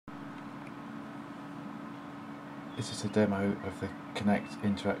This is a demo of the Kinect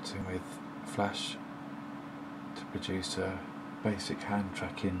interacting with Flash to produce a basic hand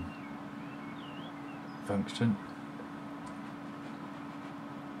tracking function.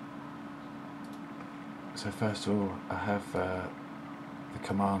 So first of all, I have the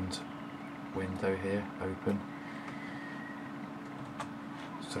command window here open.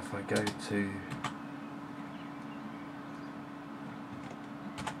 So if I go to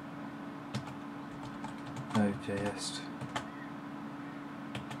Node.js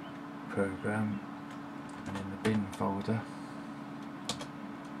program, and in the bin folder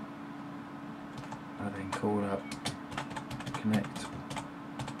I then call up Kinect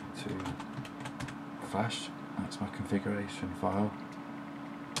to Flash. That's my configuration file.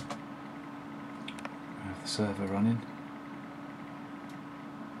 I have the server running.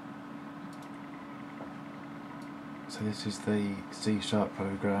 So this is the C#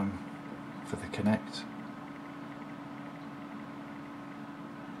 program for the Kinect.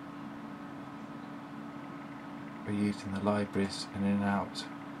 We're using the libraries in and out,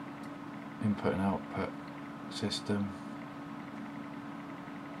 input and output system,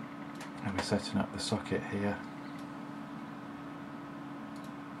 and we're setting up the socket here,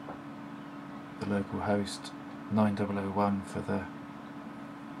 the local host 9001 for the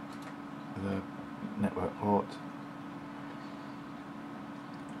network port.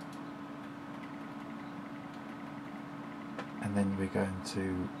 And then we're going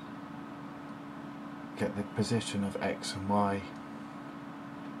to get the position of X and Y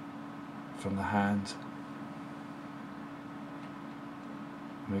from the hand.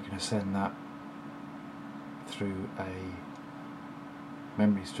 And we're going to send that through a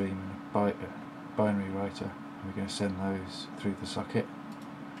memory stream and a binary writer, and we're going to send those through the socket.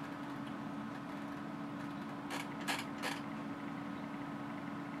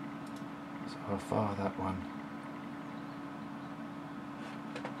 So I'll fire that one.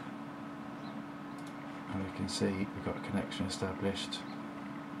 And we can see we've got a connection established.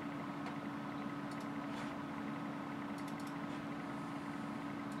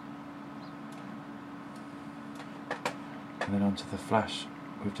 And then onto the Flash,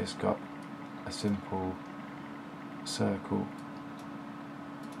 we've just got a simple circle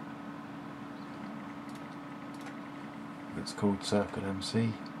that's called Circle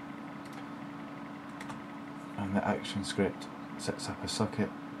MC, and the action script sets up a socket,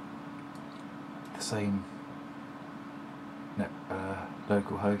 the same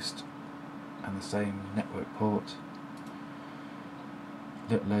local host and the same network port.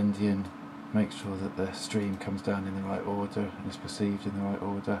 Little endian makes sure that the stream comes down in the right order and is perceived in the right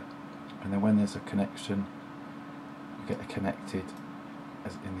order, and then when there's a connection you get a connected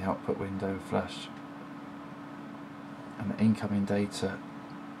as in the output window of Flash, and the incoming data,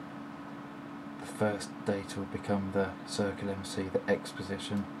 the first data will become the Circle MC, the X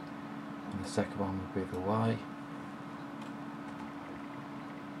position, and the second one will be the Y.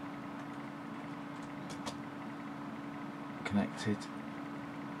 Connected,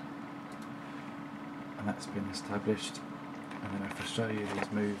 and that's been established. And then if I show you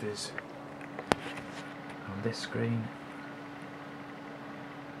these movies on this screen,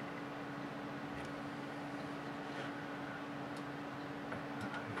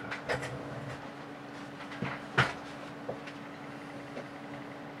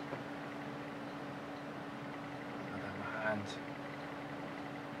 and then my hand is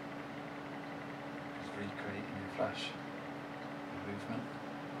recreating in Flash movement.